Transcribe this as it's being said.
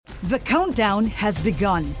The countdown has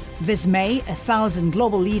begun. This May, 1,000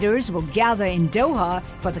 global leaders will gather in Doha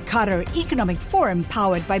for the Qatar Economic Forum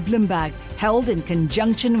powered by Bloomberg, held in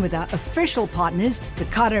conjunction with our official partners, the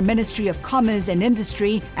Qatar Ministry of Commerce and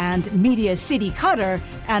Industry and Media City Qatar,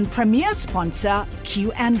 and premier sponsor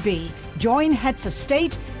Q&B. Join heads of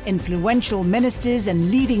state, influential ministers,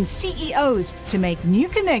 and leading CEOs to make new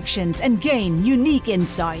connections and gain unique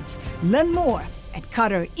insights. Learn more at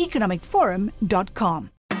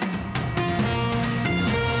QatarEconomicForum.com.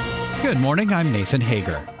 Good morning, I'm Nathan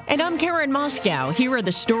Hager. And I'm Karen Moscow. Here are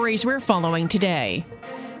the stories we're following today.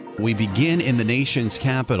 We begin in the nation's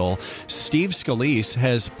capital. Steve Scalise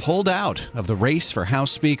has pulled out of the race for House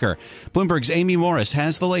Speaker. Bloomberg's Amy Morris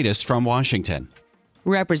has the latest from Washington.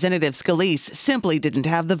 Representative Scalise simply didn't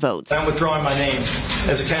have the votes. I'm withdrawing my name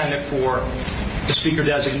as a candidate for the Speaker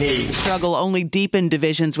designee. The struggle only deepened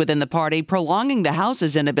divisions within the party, prolonging the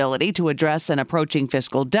House's inability to address an approaching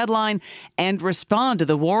fiscal deadline and respond to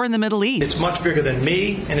the war in the Middle East. It's much bigger than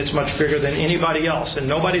me, and it's much bigger than anybody else, and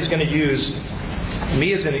nobody's going to use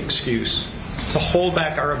me as an excuse to hold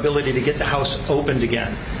back our ability to get the House opened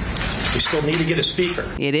again. We still need to get a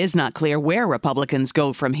speaker. It is not clear where Republicans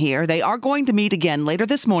go from here. They are going to meet again later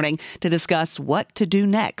this morning to discuss what to do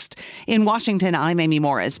next. In Washington, I'm Amy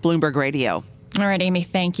Morris, Bloomberg Radio. All right, Amy,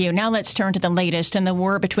 thank you. Now let's turn to the latest in the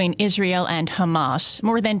war between Israel and Hamas.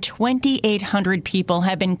 More than 2,800 people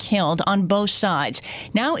have been killed on both sides.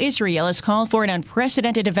 Now Israel has called for an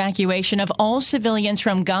unprecedented evacuation of all civilians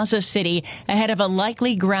from Gaza City ahead of a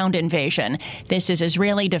likely ground invasion. This is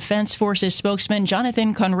Israeli Defense Forces spokesman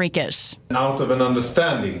Jonathan Conricus. Out of an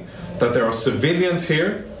understanding that there are civilians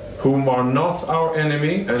here whom are not our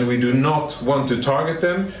enemy, and we do not want to target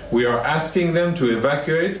them. We are asking them to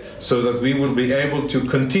evacuate so that we will be able to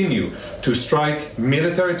continue to strike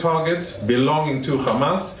military targets belonging to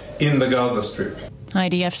Hamas in the Gaza Strip.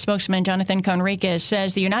 IDF spokesman Jonathan Conricus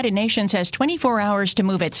says the United Nations has 24 hours to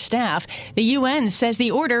move its staff. The UN says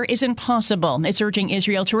the order is impossible. It's urging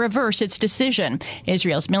Israel to reverse its decision.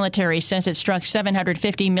 Israel's military says it struck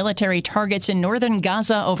 750 military targets in northern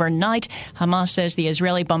Gaza overnight. Hamas says the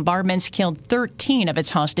Israeli bombardments killed 13 of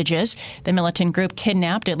its hostages. The militant group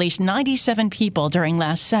kidnapped at least 97 people during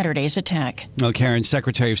last Saturday's attack. Well, Karen,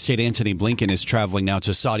 Secretary of State Antony Blinken is traveling now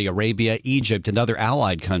to Saudi Arabia, Egypt, and other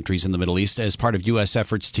allied countries in the Middle East as part of U.S.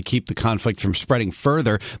 efforts to keep the conflict from spreading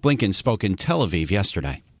further. Blinken spoke in Tel Aviv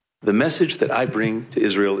yesterday. The message that I bring to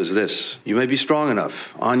Israel is this: you may be strong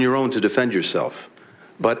enough on your own to defend yourself,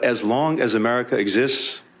 but as long as America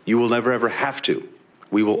exists, you will never ever have to.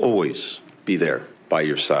 We will always be there by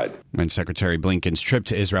your side. And Secretary Blinken's trip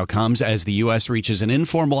to Israel comes as the U.S. reaches an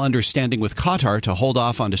informal understanding with Qatar to hold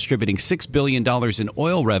off on distributing $6 billion in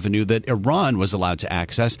oil revenue that Iran was allowed to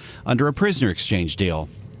access under a prisoner exchange deal.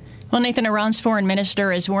 Well, Nathan, Iran's foreign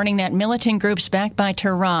minister is warning that militant groups backed by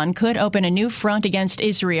Tehran could open a new front against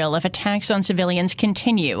Israel if attacks on civilians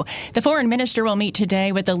continue. The foreign minister will meet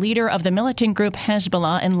today with the leader of the militant group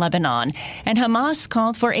Hezbollah in Lebanon. And Hamas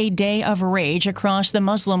called for a day of rage across the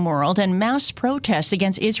Muslim world and mass protests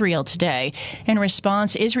against Israel today. In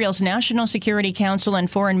response, Israel's National Security Council and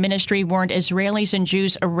Foreign Ministry warned Israelis and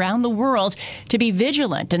Jews around the world to be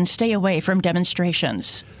vigilant and stay away from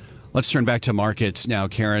demonstrations. Let's turn back to markets now,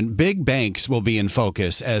 Karen. Big banks will be in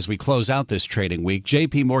focus as we close out this trading week.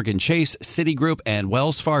 J.P. Morgan Chase, Citigroup, and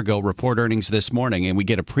Wells Fargo report earnings this morning, and we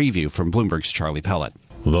get a preview from Bloomberg's Charlie Pellet.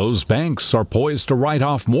 Those banks are poised to write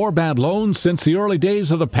off more bad loans since the early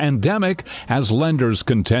days of the pandemic as lenders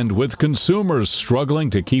contend with consumers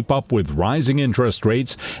struggling to keep up with rising interest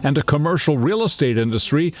rates and a commercial real estate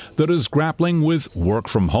industry that is grappling with work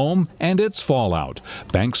from home and its fallout.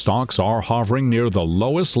 Bank stocks are hovering near the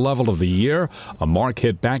lowest level of the year, a mark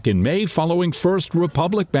hit back in May following First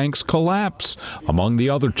Republic Bank's collapse. Among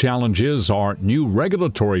the other challenges are new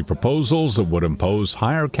regulatory proposals that would impose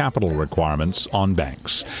higher capital requirements on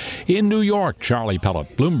banks. In New York, Charlie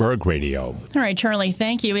Pellet, Bloomberg Radio. All right, Charlie,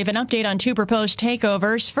 thank you. We have an update on two proposed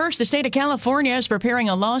takeovers. First, the state of California is preparing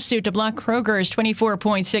a lawsuit to block Kroger's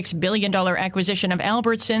 $24.6 billion acquisition of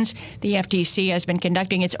Albertsons. The FTC has been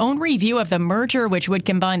conducting its own review of the merger, which would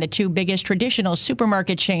combine the two biggest traditional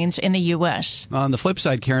supermarket chains in the U.S. On the flip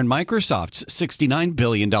side, Karen, Microsoft's $69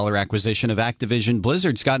 billion acquisition of Activision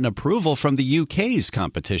Blizzard's gotten approval from the UK's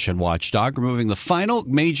competition watchdog, removing the final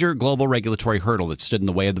major global regulatory hurdle that stood in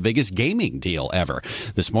the way of the biggest gaming deal ever.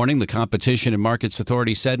 This morning, the Competition and Markets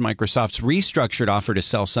Authority said Microsoft's restructured offer to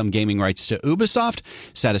sell some gaming rights to Ubisoft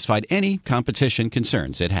satisfied any competition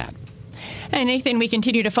concerns it had. And Nathan, we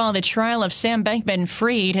continue to follow the trial of Sam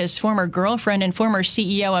Bankman-Fried. His former girlfriend and former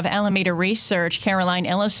CEO of Alameda Research, Caroline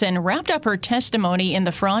Ellison, wrapped up her testimony in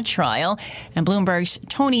the fraud trial. And Bloomberg's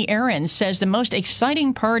Tony Ahrens says the most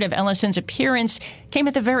exciting part of Ellison's appearance came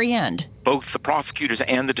at the very end. Both the prosecutors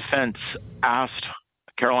and the defense asked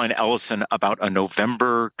Caroline Ellison about a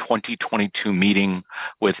November 2022 meeting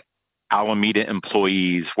with Alameda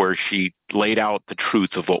employees where she laid out the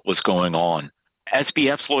truth of what was going on.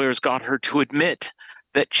 SBF's lawyers got her to admit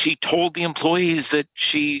that she told the employees that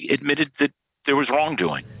she admitted that there was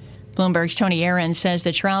wrongdoing. Bloomberg's Tony Ahrens says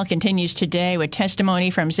the trial continues today with testimony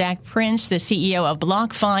from Zach Prince, the CEO of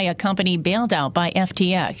BlockFi, a company bailed out by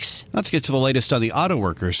FTX. Let's get to the latest on the auto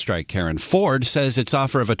workers' strike, Karen. Ford says its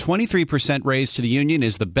offer of a 23% raise to the union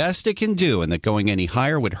is the best it can do and that going any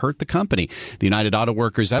higher would hurt the company. The United Auto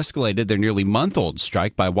Workers escalated their nearly month-old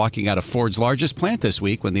strike by walking out of Ford's largest plant this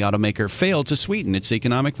week when the automaker failed to sweeten its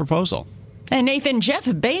economic proposal. And Nathan, Jeff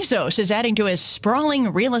Bezos is adding to his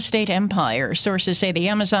sprawling real estate empire. Sources say the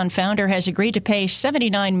Amazon founder has agreed to pay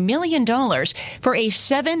 $79 million for a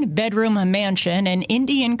 7-bedroom mansion in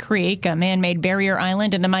Indian Creek, a man-made barrier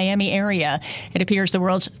island in the Miami area. It appears the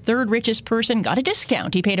world's third richest person got a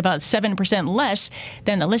discount. He paid about 7% less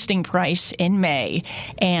than the listing price in May.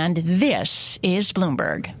 And this is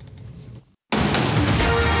Bloomberg.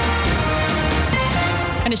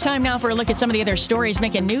 And it's time now for a look at some of the other stories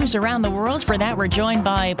making news around the world. For that, we're joined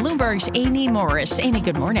by Bloomberg's Amy Morris. Amy,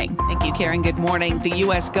 good morning. Thank you, Karen. Good morning. The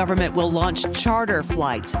U.S. government will launch charter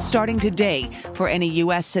flights starting today for any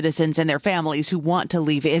U.S. citizens and their families who want to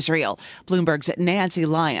leave Israel. Bloomberg's Nancy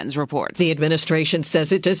Lyons reports. The administration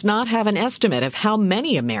says it does not have an estimate of how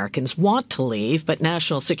many Americans want to leave, but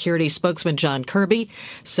National Security spokesman John Kirby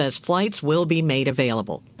says flights will be made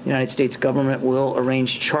available. The United States government will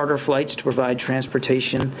arrange charter flights to provide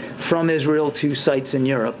transportation from Israel to sites in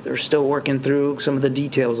Europe. They're still working through some of the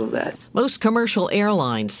details of that. Most commercial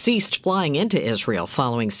airlines ceased flying into Israel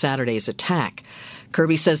following Saturday's attack.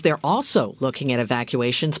 Kirby says they're also looking at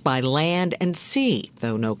evacuations by land and sea,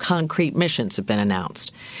 though no concrete missions have been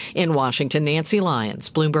announced. In Washington, Nancy Lyons,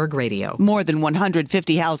 Bloomberg Radio. More than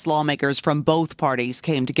 150 House lawmakers from both parties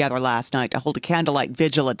came together last night to hold a candlelight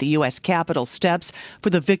vigil at the U.S. Capitol steps for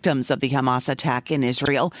the victims of the Hamas attack in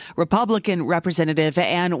Israel. Republican Representative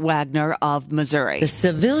Ann Wagner of Missouri. The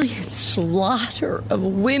civilian slaughter of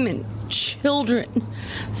women, children,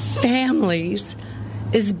 families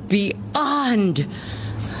is beyond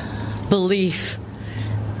belief.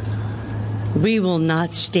 We will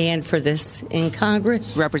not stand for this in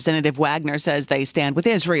Congress. Representative Wagner says they stand with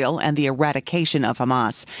Israel and the eradication of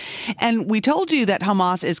Hamas. And we told you that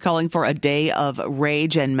Hamas is calling for a day of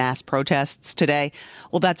rage and mass protests today.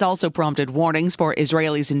 Well, that's also prompted warnings for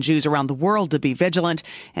Israelis and Jews around the world to be vigilant.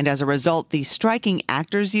 And as a result, the Striking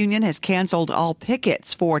Actors Union has canceled all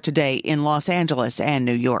pickets for today in Los Angeles and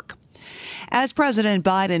New York. As President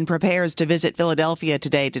Biden prepares to visit Philadelphia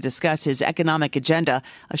today to discuss his economic agenda,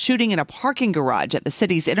 a shooting in a parking garage at the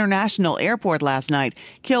city's international airport last night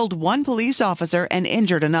killed one police officer and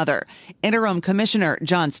injured another. Interim Commissioner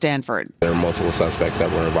John Stanford. There are multiple suspects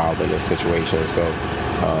that were involved in this situation, so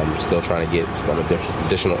still trying to get some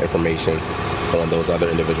additional information on those other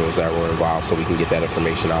individuals that were involved so we can get that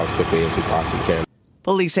information out as quickly as we possibly can.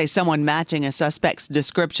 Police say someone matching a suspect's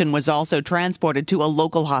description was also transported to a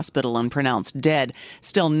local hospital and pronounced dead.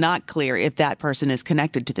 Still not clear if that person is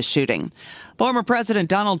connected to the shooting. Former President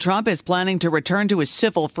Donald Trump is planning to return to his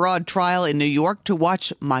civil fraud trial in New York to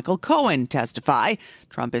watch Michael Cohen testify.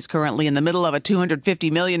 Trump is currently in the middle of a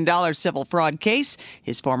 $250 million civil fraud case.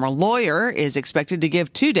 His former lawyer is expected to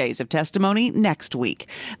give 2 days of testimony next week.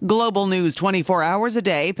 Global news 24 hours a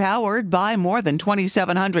day, powered by more than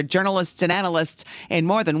 2,700 journalists and analysts in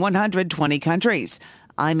more than 120 countries.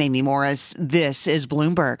 I'm Amy Morris. This is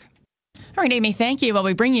Bloomberg. All right, Amy, thank you. Well,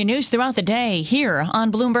 we bring you news throughout the day here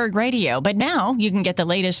on Bloomberg Radio. But now you can get the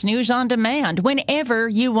latest news on demand whenever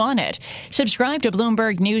you want it. Subscribe to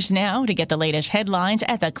Bloomberg News Now to get the latest headlines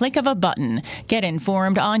at the click of a button. Get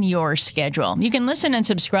informed on your schedule. You can listen and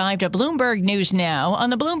subscribe to Bloomberg News Now on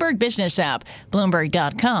the Bloomberg Business app,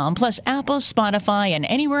 Bloomberg.com, plus Apple, Spotify, and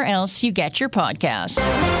anywhere else you get your podcasts.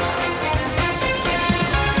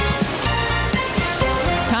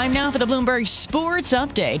 Time now for the Bloomberg Sports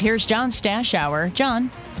Update. Here's John Stashower. John.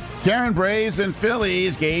 Karen, Braves and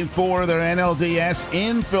Phillies, Game 4 of their NLDS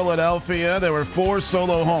in Philadelphia. There were 4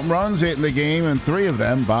 solo home runs hit in the game, and 3 of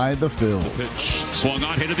them by the Phils. Pitch swung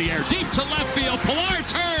on, hit in the air, deep to left field. Pilar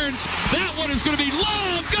turns. That one is going to be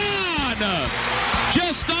long gone.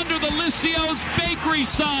 just under the Lycios Bakery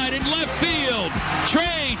sign in left field.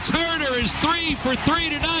 Trey Turner is 3 for 3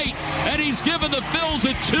 tonight, and he's given the Phils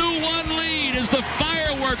a 2-1 lead as the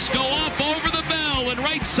fireworks go off over the bell in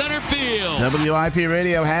right center field. WIP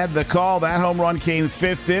Radio had the call. That home run came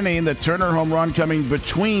fifth inning. The Turner home run coming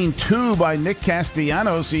between two by Nick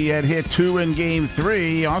Castellanos. He had hit 2 in Game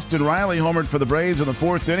 3. Austin Riley homered for the Braves in the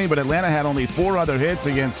fourth inning, but Atlanta had only 4 other hits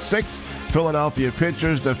against 6 Philadelphia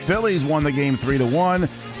pitchers. The Phillies won the game 3-1.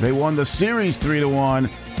 They won the series 3-1,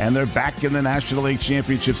 and they're back in the National League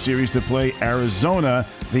Championship Series to play Arizona.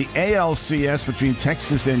 The ALCS between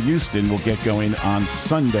Texas and Houston will get going on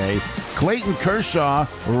Sunday. Clayton Kershaw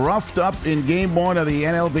roughed up in Game 1 of the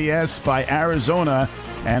NLDS by Arizona.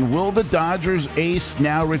 And will the Dodgers ace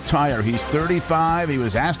now retire? He's 35. He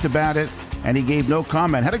was asked about it, and he gave no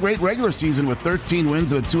comment. Had a great regular season with 13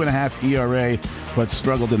 wins and a 2.5 ERA, but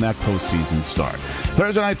struggled in that postseason start.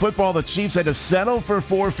 Thursday Night Football, the Chiefs had to settle for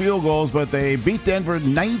 4 field goals, but they beat Denver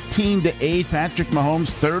 19-8. Patrick Mahomes,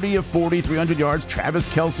 30 of 40, 300 yards. Travis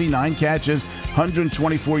Kelce, 9 catches,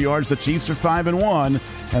 124 yards. The Chiefs are 5-1,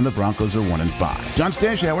 and the Broncos are 1-5. John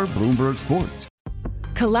Stanshauer, Bloomberg Sports.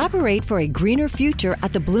 Collaborate for a greener future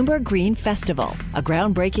at the Bloomberg Green Festival, a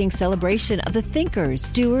groundbreaking celebration of the thinkers,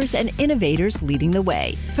 doers, and innovators leading the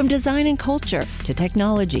way. From design and culture to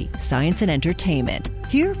technology, science, and entertainment.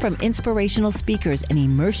 Hear from inspirational speakers and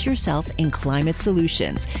immerse yourself in climate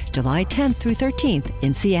solutions. July 10th through 13th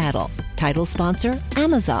in Seattle. Title sponsor,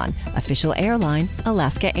 Amazon. Official airline,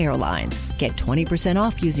 Alaska Airlines. Get 20%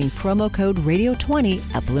 off using promo code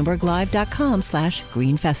Radio20 at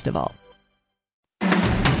BloombergLive.com/Green Festival.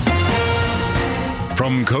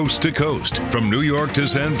 From coast to coast, from New York to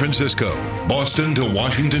San Francisco, Boston to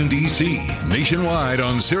Washington, D.C., nationwide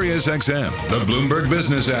on SiriusXM, the Bloomberg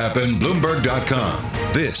Business app, and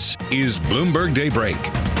Bloomberg.com. This is Bloomberg Daybreak.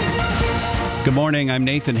 Good morning. I'm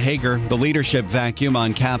Nathan Hager. The leadership vacuum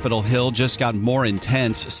on Capitol Hill just got more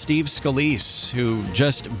intense. Steve Scalise, who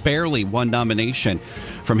just barely won nomination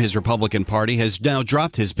from his Republican Party, has now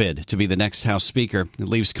dropped his bid to be the next House Speaker. It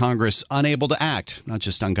leaves Congress unable to act, not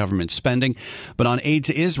just on government spending, but on aid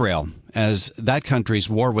to Israel, as that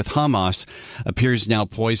country's war with Hamas appears now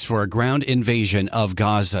poised for a ground invasion of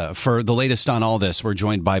Gaza. For the latest on all this, we're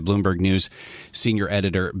joined by Bloomberg News senior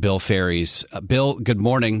editor Bill Ferries. Bill, good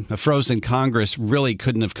morning. A frozen Congress really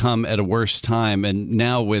couldn't have come at a worse time, and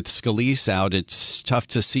now with Scalise out, it's tough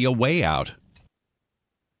to see a way out.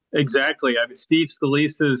 Exactly. I mean, Steve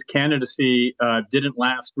Scalise's candidacy didn't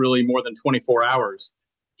last really more than 24 hours.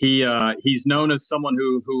 He's known as someone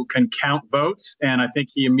who can count votes, and I think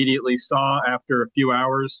he immediately saw after a few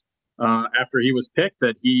hours after he was picked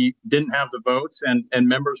that he didn't have the votes, and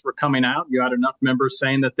members were coming out. You had enough members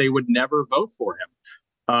saying that they would never vote for him.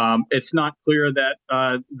 It's not clear that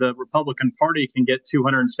the Republican Party can get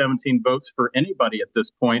 217 votes for anybody at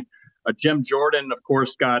this point. Jim Jordan, of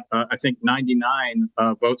course, got, I think, 99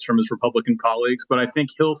 votes from his Republican colleagues, but I think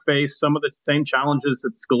he'll face some of the same challenges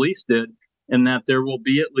that Scalise did, in that there will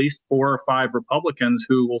be at least 4 or 5 Republicans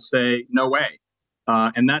who will say, no way.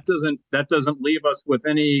 And that doesn't leave us with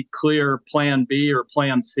any clear plan B or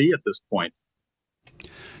plan C at this point.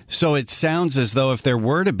 So it sounds as though if there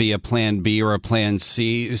were to be a plan B or a plan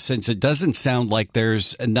C, since it doesn't sound like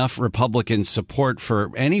there's enough Republican support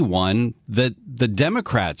for anyone, that the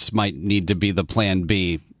Democrats might need to be the plan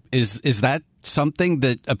B. Is that something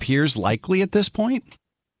that appears likely at this point?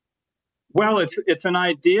 Well, it's an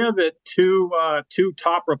idea that two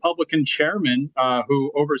top Republican chairmen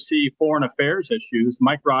who oversee foreign affairs issues,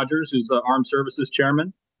 Mike Rogers, who's the Armed Services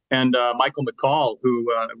Chairman, and Michael McCall,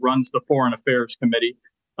 who runs the Foreign Affairs Committee,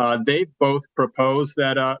 they've both proposed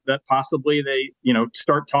that possibly they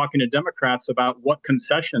start talking to Democrats about what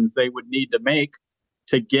concessions they would need to make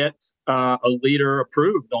to get a leader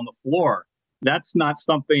approved on the floor. That's not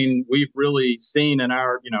something we've really seen in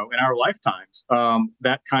our lifetimes,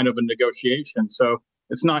 that kind of a negotiation. So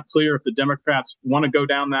it's not clear if the Democrats want to go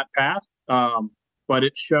down that path. But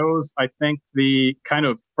it shows, I think, the kind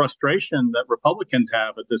of frustration that Republicans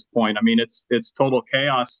have at this point. I mean, it's total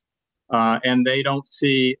chaos. And they don't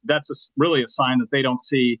see, that's really a sign that they don't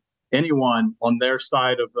see anyone on their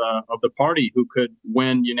side of the party who could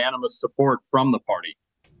win unanimous support from the party.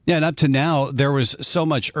 Yeah, and up to now, there was so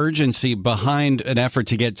much urgency behind an effort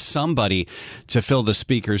to get somebody to fill the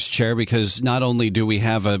speaker's chair, because not only do we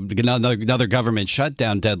have another government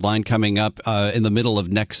shutdown deadline coming up in the middle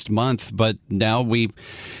of next month, but now we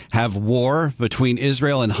have war between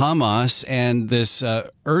Israel and Hamas and this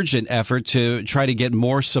urgent effort to try to get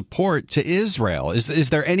more support to Israel. Is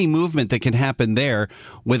there any movement that can happen there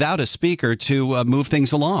without a speaker to move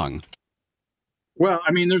things along? Well,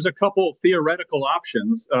 I mean, there's a couple theoretical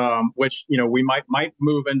options, which, we might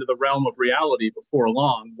move into the realm of reality before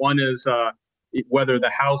long. One is whether the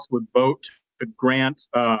House would vote to grant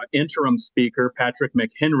interim Speaker Patrick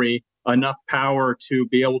McHenry enough power to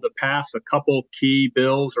be able to pass a couple key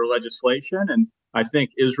bills or legislation. And I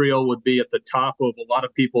think Israel would be at the top of a lot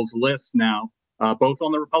of people's lists now, both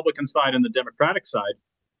on the Republican side and the Democratic side.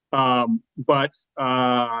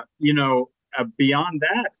 Beyond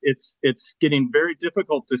that, it's getting very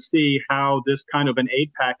difficult to see how this kind of an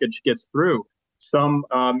aid package gets through. Some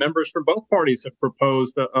members from both parties have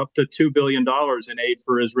proposed up to $2 billion in aid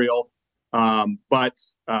for Israel. But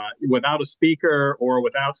without a speaker or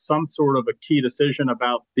without some sort of a key decision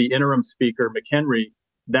about the interim speaker, McHenry,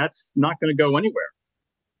 that's not going to go anywhere.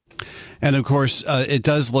 And of course, it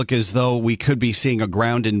does look as though we could be seeing a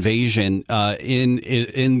ground invasion in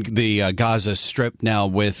the Gaza Strip now,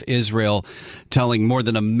 with Israel telling more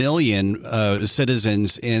than 1 million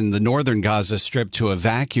citizens in the northern Gaza Strip to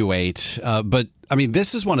evacuate. But I mean,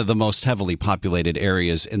 this is one of the most heavily populated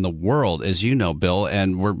areas in the world, as you know, Bill,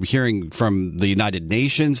 and we're hearing from the United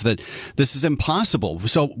Nations that this is impossible.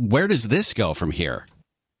 So where does this go from here?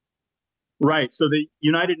 Right. So the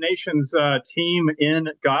United Nations team in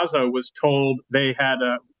Gaza was told they had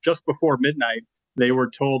just before midnight, they were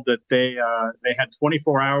told that they had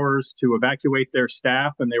 24 hours to evacuate their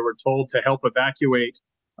staff, and they were told to help evacuate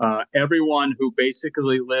everyone who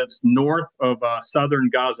basically lives north of southern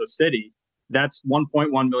Gaza City. That's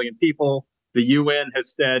 1.1 million people. The UN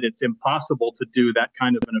has said it's impossible to do that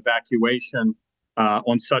kind of an evacuation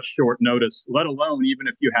on such short notice, let alone even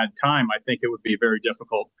if you had time. I think it would be very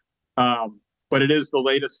difficult. But it is the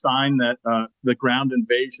latest sign that the ground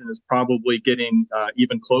invasion is probably getting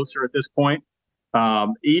even closer at this point.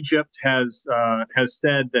 Egypt has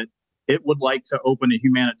said that it would like to open a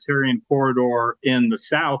humanitarian corridor in the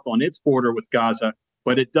south on its border with Gaza,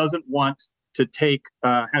 but it doesn't want to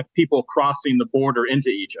have people crossing the border into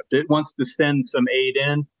Egypt. It wants to send some aid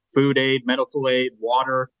in, food aid, medical aid,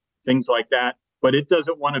 water, things like that. But it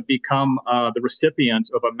doesn't want to become the recipient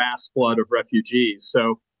of a mass flood of refugees.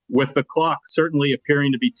 So with the clock certainly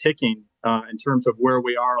appearing to be ticking in terms of where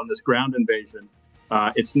we are on this ground invasion,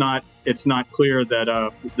 it's not clear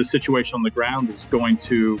that the situation on the ground is going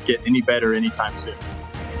to get any better anytime soon.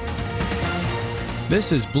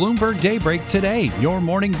 This is Bloomberg Daybreak Today, your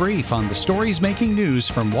morning brief on the stories making news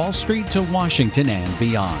from Wall Street to Washington and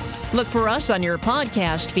beyond. Look for us on your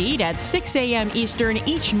podcast feed at 6 a.m. Eastern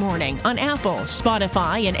each morning on Apple,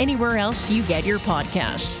 Spotify, and anywhere else you get your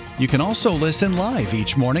podcasts. You can also listen live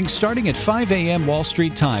each morning starting at 5 a.m. Wall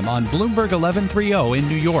Street time on Bloomberg 1130 in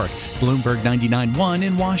New York, Bloomberg 99.1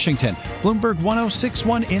 in Washington, Bloomberg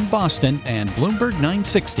 106.1 in Boston, and Bloomberg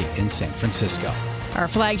 960 in San Francisco. Our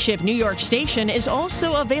flagship New York station is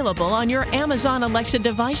also available on your Amazon Alexa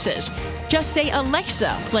devices. Just say,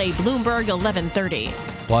 Alexa, play Bloomberg 1130.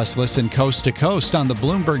 Plus, listen coast to coast on the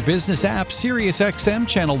Bloomberg Business app, Sirius XM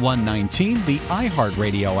Channel 119, the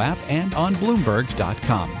iHeartRadio app, and on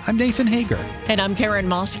Bloomberg.com. I'm Nathan Hager. And I'm Karen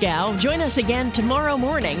Moscow. Join us again tomorrow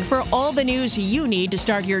morning for all the news you need to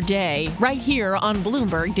start your day right here on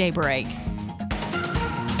Bloomberg Daybreak.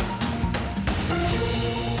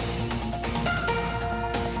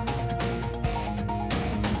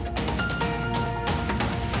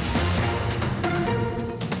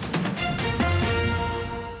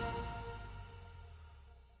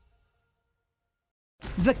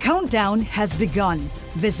 The countdown has begun.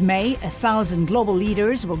 This May, 1,000 global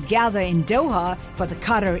leaders will gather in Doha for the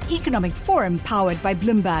Qatar Economic Forum powered by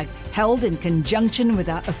Bloomberg, held in conjunction with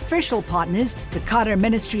our official partners, the Qatar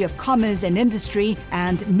Ministry of Commerce and Industry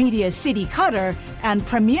and Media City Qatar, and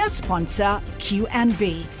premier sponsor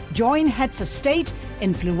QNB. Join heads of state,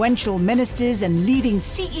 influential ministers, and leading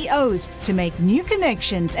CEOs to make new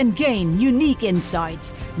connections and gain unique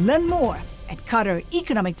insights. Learn more at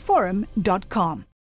QatarEconomicForum.com.